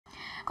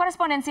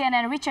Koresponden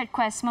CNN Richard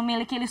Quest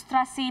memiliki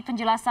ilustrasi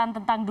penjelasan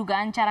tentang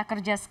dugaan cara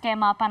kerja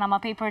skema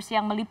Panama Papers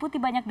yang meliputi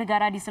banyak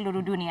negara di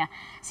seluruh dunia.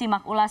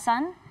 Simak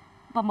ulasan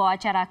pembawa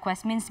acara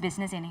Quest Means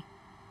Business ini.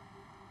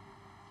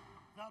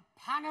 The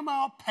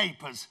Panama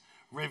Papers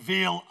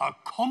reveal a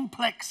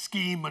complex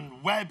scheme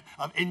and web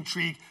of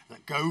intrigue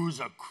that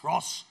goes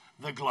across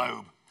the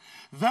globe.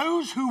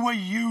 Those who were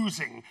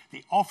using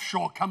the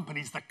offshore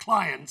companies, the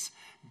clients,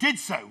 did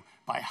so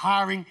by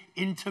hiring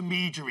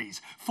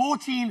intermediaries,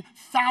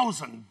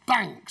 14,000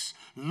 banks,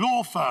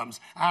 law firms,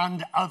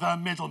 and other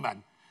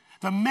middlemen.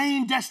 The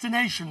main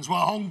destinations were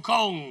Hong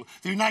Kong,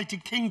 the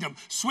United Kingdom,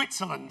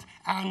 Switzerland,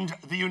 and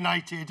the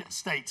United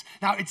States.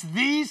 Now, it's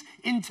these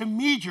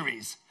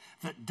intermediaries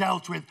that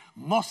dealt with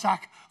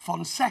Mossack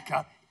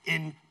Fonseca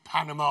in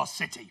Panama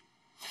City.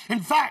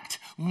 In fact,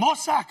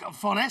 Mossack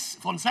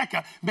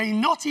Fonseca may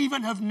not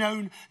even have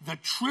known the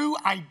true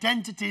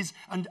identities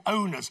and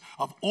owners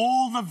of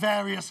all the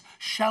various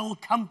shell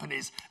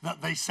companies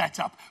that they set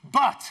up.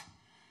 But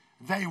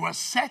they were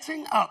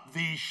setting up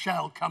these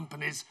shell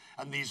companies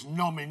and these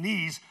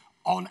nominees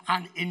on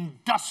an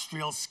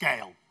industrial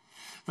scale.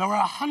 There were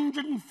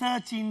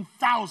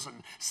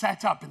 113,000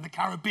 set up in the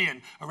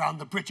Caribbean around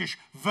the British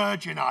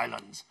Virgin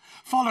Islands,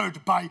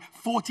 followed by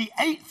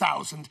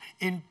 48,000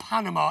 in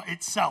Panama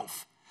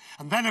itself.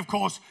 And then, of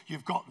course,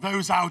 you've got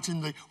those out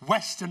in the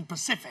Western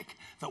Pacific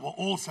that were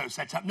also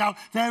set up. Now,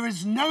 there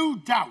is no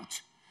doubt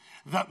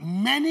that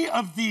many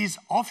of these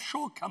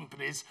offshore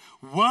companies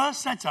were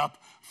set up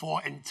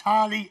for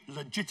entirely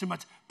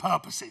legitimate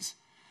purposes.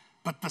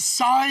 But the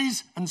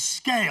size and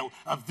scale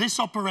of this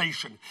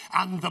operation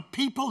and the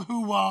people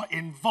who were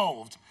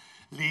involved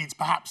leads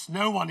perhaps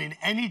no one in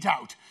any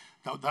doubt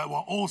that there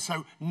were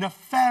also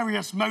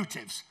nefarious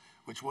motives,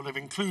 which will have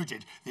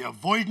included the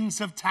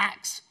avoidance of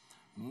tax,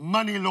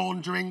 money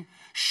laundering,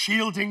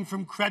 shielding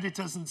from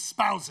creditors and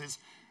spouses,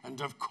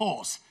 and of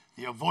course,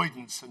 the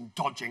avoidance and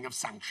dodging of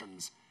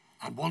sanctions.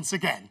 And once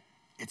again,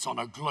 it's on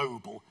a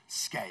global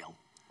scale.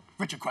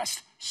 Richard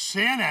Quest,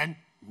 CNN,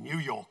 New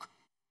York.